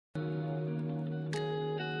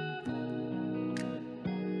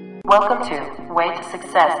Welcome to Way to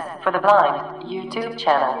Success for the Blind YouTube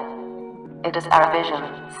channel. It is our vision.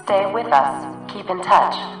 Stay with us, keep in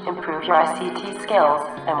touch, improve your ICT skills,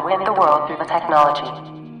 and win the world through the technology.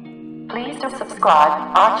 Please do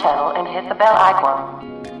subscribe our channel and hit the bell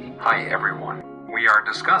icon. Hi everyone. We are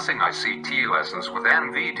discussing ICT lessons with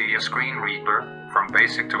NVIDIA Screen Reader from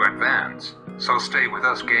basic to advanced. So stay with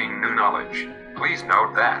us, gain new knowledge. Please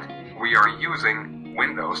note that we are using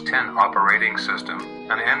Windows 10 operating system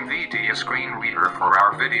and NVIDIA Screen Reader for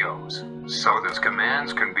our videos, so these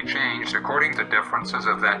commands can be changed according to differences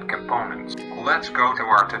of that components. Let's go to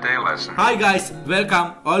our today lesson. Hi guys,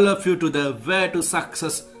 welcome all of you to the Way to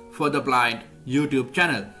Success for the Blind YouTube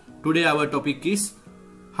channel. Today our topic is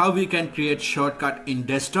how we can create shortcut in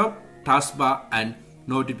desktop, taskbar and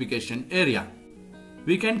notification area.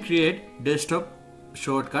 We can create desktop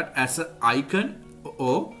shortcut as an icon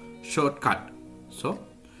or shortcut. So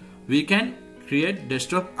we can create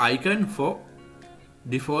desktop icon for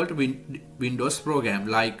default Windows program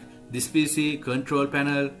like this PC, control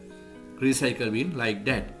panel, recycle bin, like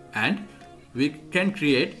that. And we can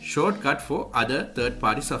create shortcut for other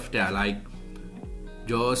third-party software like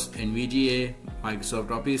JAWS, NVDA,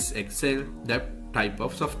 Microsoft Office, Excel, that type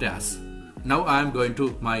of softwares. Now I am going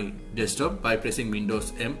to my desktop by pressing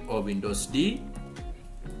Windows M or Windows D.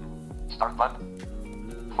 Start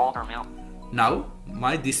button. Folder view. Now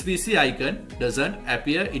my this PC icon doesn't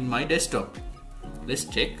appear in my desktop. Let's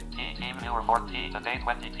check. T team viewer 4 T today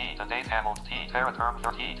 20 T today Hamilton T Terra term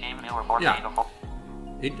 30 team viewer 14. Yeah,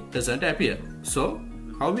 it doesn't appear. So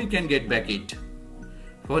how we can get back it?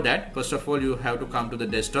 For that, first of all you have to come to the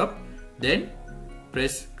desktop, then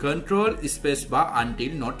press Ctrl space bar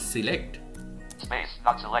until not select. Space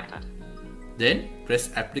not selected. Then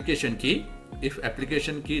press application key. If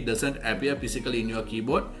application key doesn't appear physically in your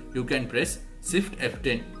keyboard, you can press Shift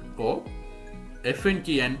F10 or F1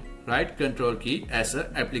 key and right control key as an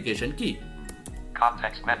application key.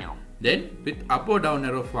 Context menu. Then with up or down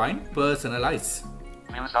arrow find personalize.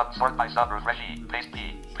 View sub sort by sub refresh E, paste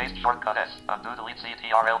P, paste shortcut S, undo delete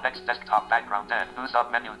CTRL next desktop background N, do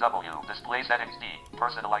sub menu W, display settings D,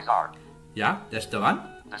 personalize R. Yeah, that's the one.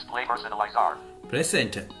 Display personalize R. Press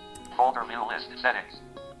enter. Folder view list settings.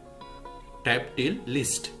 Tab till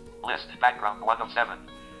list. List background 1 of 7.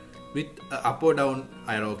 With up or down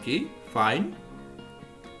arrow key, find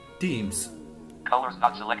themes. Colors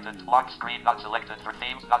not selected, lock screen not selected, for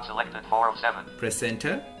themes not selected 4 of 7. Press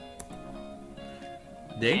enter.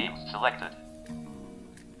 Then Themes selected.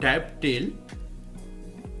 tab till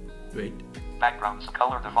wait. Backgrounds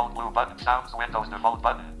color default blue button, sounds Windows default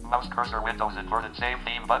button, mouse cursor Windows inverted save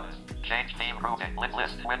theme button, change theme grouping, lit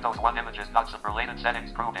list Windows 1 images not related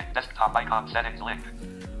settings grouping, desktop icon settings link.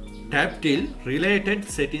 Tab till related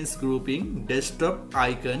settings grouping, desktop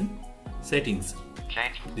icon settings.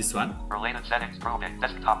 Change This one. related settings grouping,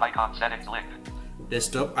 desktop icon settings link.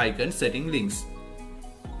 Desktop icon setting links.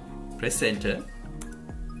 Press enter.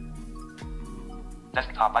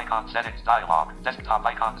 Desktop icon settings dialog, desktop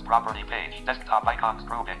icons property page, desktop icons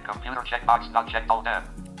grouping, computer checkbox not checked all them.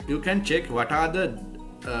 You can check what are the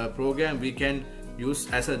program we can use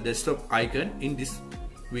as a desktop icon in this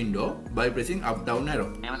window by pressing up down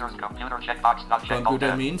arrow. Users computer checkbox not checked all Computer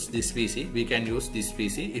them. means this PC. We can use this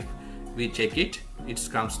PC. If we check it, it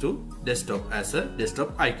comes to desktop as a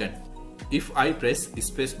desktop icon. If I press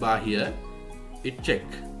space bar here, it check.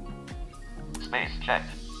 Space checked.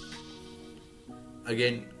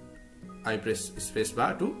 Again I press space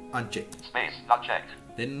bar to uncheck. Space not checked.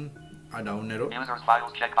 Then a down arrow. Users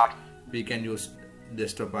files checkbox. We can use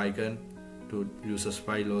desktop icon to users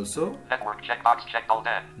file also. Network checkbox checked all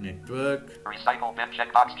dead. Network, Recycle bin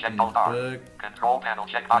checkbox checked all dark. network, Control panel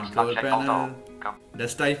checkbox control not checked all panel. no.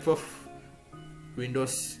 This type of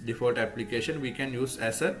Windows default application we can use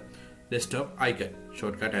as a desktop icon.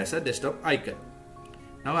 Shortcut as a desktop icon.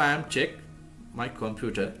 Now I am check my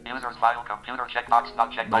computer Users file computer checkbox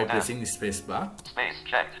not checked by all dead. pressing space bar. Space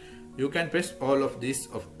checked. You can press all of these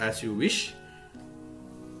as you wish.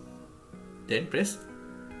 Then press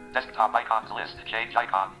Desktop icons list change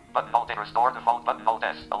icon button hold it restore default button hold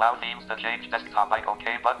S allow themes to change desktop icon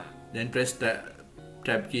OK button. then press the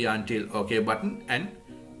tab key until OK button and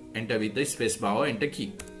enter with the space bar or enter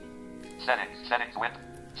key. Settings with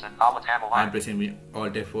Symbolic tab I am align. pressing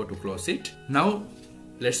Alt F4 to close it. Now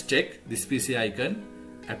let's check this PC icon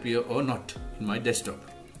appear or not in my desktop.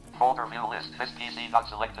 Folder view list this PC not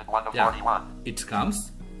selected 1 of Yeah, 41. it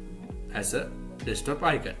comes as a desktop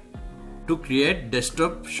icon. To create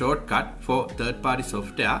desktop shortcut for third-party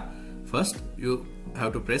software, first you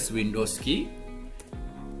have to press Windows key.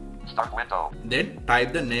 Start window. Then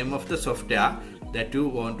type the name of the software that you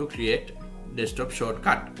want to create desktop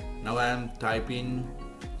shortcut. Now I am typing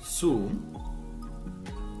Zoom.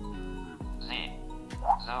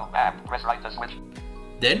 Zoom app, press right to switch.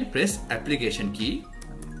 Then press application key.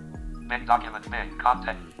 Big document, big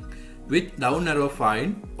content. With down arrow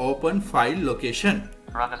find open file location.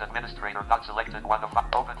 Run as administrator, not selected 1 of 5.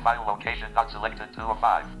 Open file location, not selected 2 of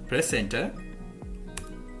 5. Press enter.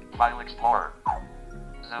 File explorer.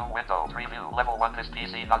 Zoom window, preview, level 1, this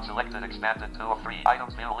PC not selected, expanded 2 of 3.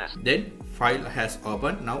 Items view list. Then file has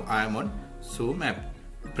opened. Now I am on Zoom app.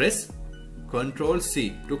 Press Ctrl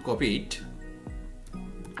C to copy it.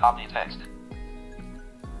 Copy text.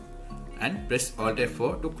 And press Alt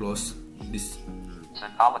F4 to close this.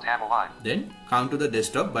 Symbol tab line. Then come to the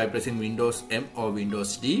desktop by pressing Windows M or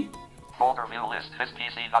Windows D. Folder view list, this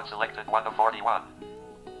PC not selected 1 of 41.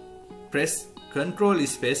 Press Ctrl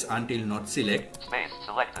space until not select. Space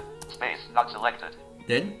selected, space not selected.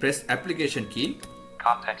 Then press application key.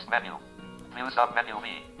 Context menu. View sub menu V.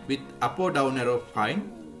 With up or down arrow find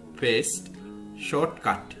paste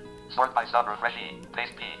shortcut. Sort by sub refresh E.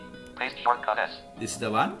 Paste P. Paste shortcut S. This is the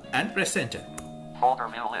one and press enter. Folder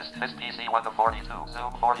view list, this PC 1 of 42.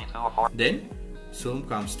 Zoom 42 of 4. Then Zoom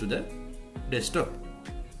comes to the desktop.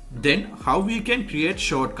 Then how we can create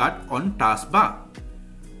shortcut on taskbar?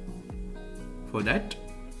 For that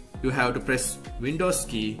you have to press Windows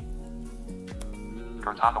key.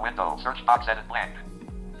 Cortana window, search box edit blank.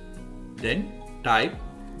 Then type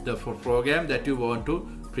the program that you want to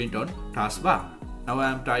print on taskbar. Now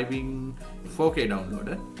I am typing 4K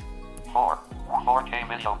downloader. 4K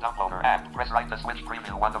video downloader app. Press right to switch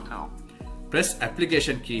preview 1 of 2. Press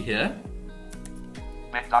application key here.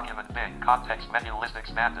 Big document, big context menu list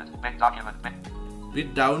expanded. Big document, big.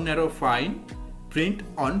 With down arrow find print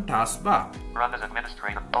on taskbar. Run as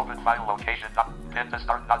administrator. Open file location. Pin to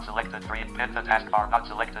start not selected 3. Pin to taskbar not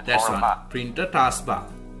selected 4 That's of one. 5. Printer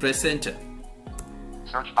taskbar. Press enter.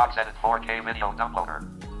 Search box edit 4K video downloader.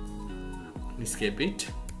 Escape it.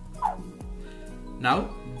 Now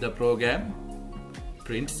the program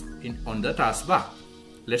prints in on the taskbar.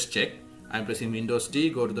 Let's check. I'm pressing Windows D,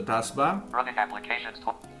 go to the taskbar. Running applications.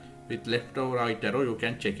 With left or right arrow you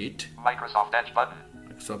can check it. Microsoft Edge button.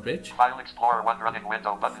 Microsoft Edge. File Explorer 1 running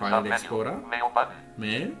window button. File Sub-menu. Explorer. Mail button.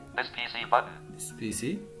 Mail. This PC button. This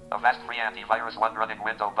PC. Avast free antivirus 1 running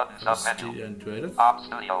window button. Sub-menu. Antivirus. Op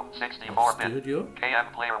Studio 64-bit. Studio.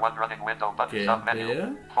 KM Player 1 running window button. KM Sub-menu.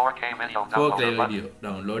 Player. 4K video 4K downloader button. video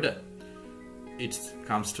downloader. It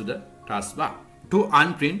comes to the taskbar. To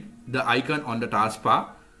unprint the icon on the taskbar,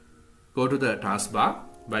 go to the taskbar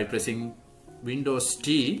by pressing Windows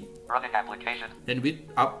T. Running application. Then with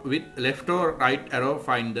left or right arrow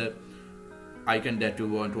find the icon that you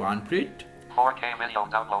want to unprint. 4K video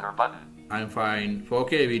downloader button. I'm find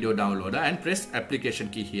 4K video downloader and press application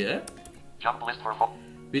key here. Jump list for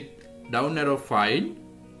With down arrow find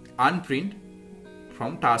unprint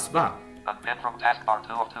from taskbar. unpin from taskbar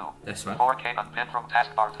 2 of 2. That's one. 4K unpin from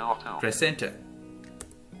taskbar 2 of 2. Press enter.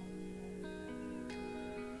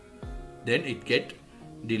 Then it get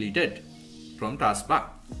deleted from taskbar.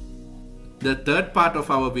 The third part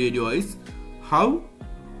of our video is how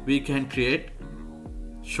we can create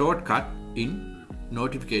shortcut in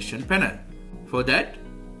notification panel. For that,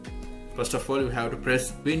 first of all you have to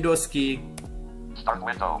press Windows key, Start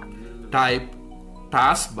window. type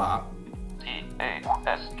taskbar,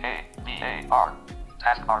 Taskbar.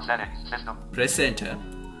 Taskbar settings. System. press enter.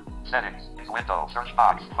 Settings. Window. Search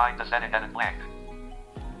box. Find the setting edit blank.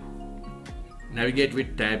 Navigate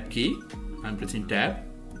with tab key. I'm pressing tab.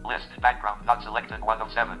 List. Background not selected 1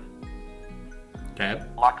 of 7. Tab.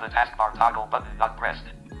 Lock the taskbar toggle button not pressed.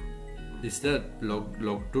 This is the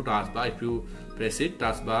lock to taskbar. If you press it,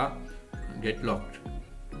 taskbar get locked.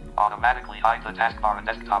 Automatically hide the taskbar and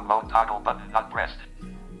desktop mode toggle button not pressed.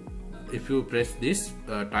 If you press this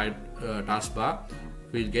taskbar,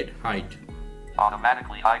 will get hide.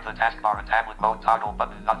 Automatically hide the taskbar and tablet mode toggle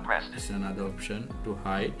button not pressed. This is another option to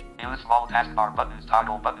hide. Use small taskbar buttons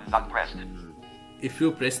toggle button not pressed. If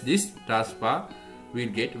you press this, taskbar will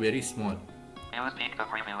get very small. Use peek to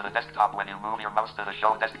preview the desktop when you move your mouse to the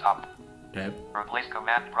show desktop. Tab. Replace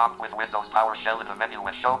command prompt with Windows PowerShell in the menu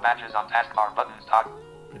and show badges on taskbar buttons toggle.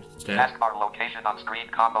 Press tab. Taskbar location on screen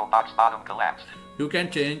combo box bottom collapsed. You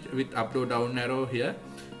can change with up to down arrow here.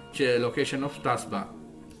 Location of taskbar.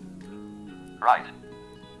 Right.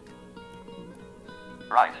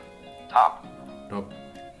 Right. Top. Top,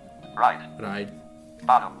 Right. right,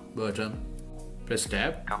 Bottom. bottom. Press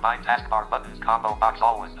tab. Combine taskbar buttons combo box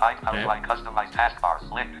always hide powered by customized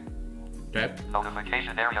taskbars link. Tab.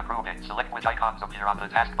 Notification area grouping. Select which icons appear on the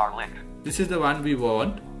taskbar link. This is the one we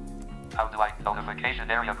want. How do I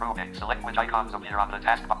notification area grouping? Select which icons appear on the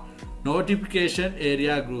taskbar. notification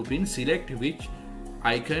area grouping, select which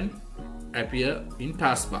icon appear in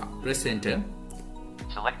taskbar. Press enter.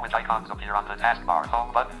 Select which icons appear on the taskbar.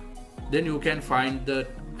 Home button. Then you can find the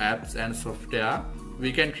apps and software.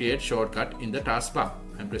 We can create shortcut in the taskbar.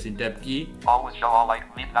 I'm pressing tab key. Always show all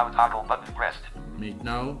like meet now toggle button pressed. Meet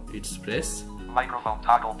now, it's press. Microphone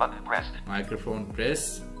toggle button pressed. Microphone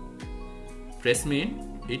press. Press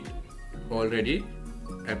mean it already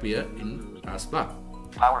appear in taskbar.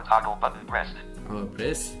 Power toggle button pressed. Power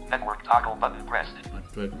press. Network toggle button pressed.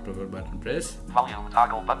 Network toggle button press. Volume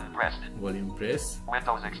toggle button pressed. Volume press.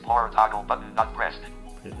 Windows Explorer toggle button not pressed.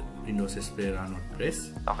 Windows Explorer not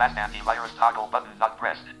press. Avast antivirus toggle button not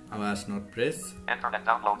pressed. Avast not press. Internet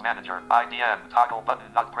download manager IDM toggle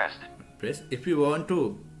button not pressed. Press. If you want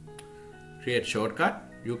to create shortcut,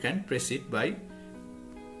 you can press it by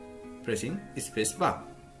pressing space bar.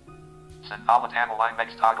 Synology line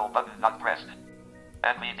X toggle button not pressed.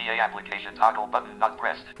 NVDA application toggle button not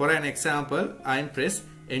pressed. For an example, I press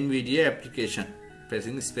NVDA application.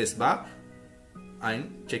 Pressing space bar, I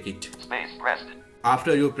check it. Space pressed.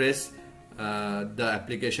 After you press the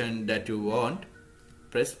application that you want,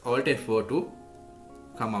 press Alt F4 to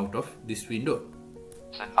come out of this window.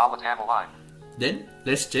 Synology line. Then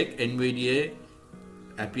let's check NVDA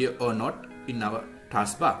appear or not in our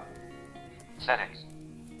taskbar. Settings.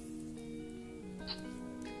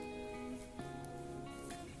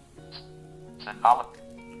 Synology.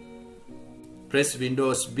 Press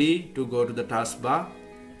Windows B to go to the taskbar.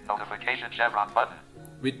 Notification chevron button.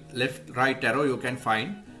 With left right arrow you can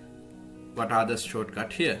find what are the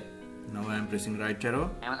shortcut here. Now I am pressing right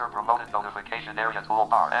arrow. User promoted notification area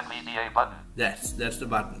toolbar NVDA button. That's the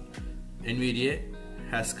button. NVDA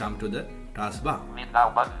has come to the taskbar. Meet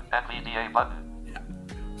now button NVDA button. Yeah.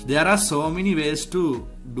 There are so many ways to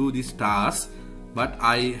do this task, but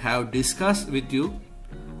I have discussed with you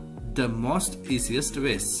the most easiest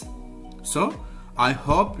ways. So I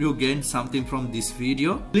hope you gained something from this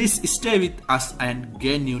video. Please stay with us and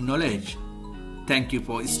gain new knowledge. Thank you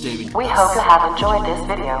for staying with us. We hope you have enjoyed this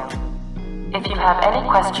video. If you have any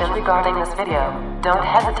question regarding this video, don't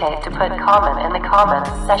hesitate to put comment in the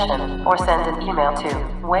comments section or send an email to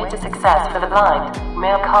waytosuccessfortheblind,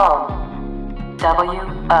 mail column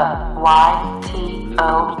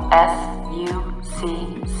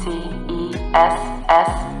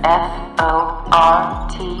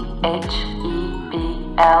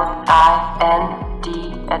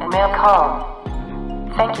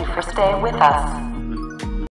Thank you for staying with us.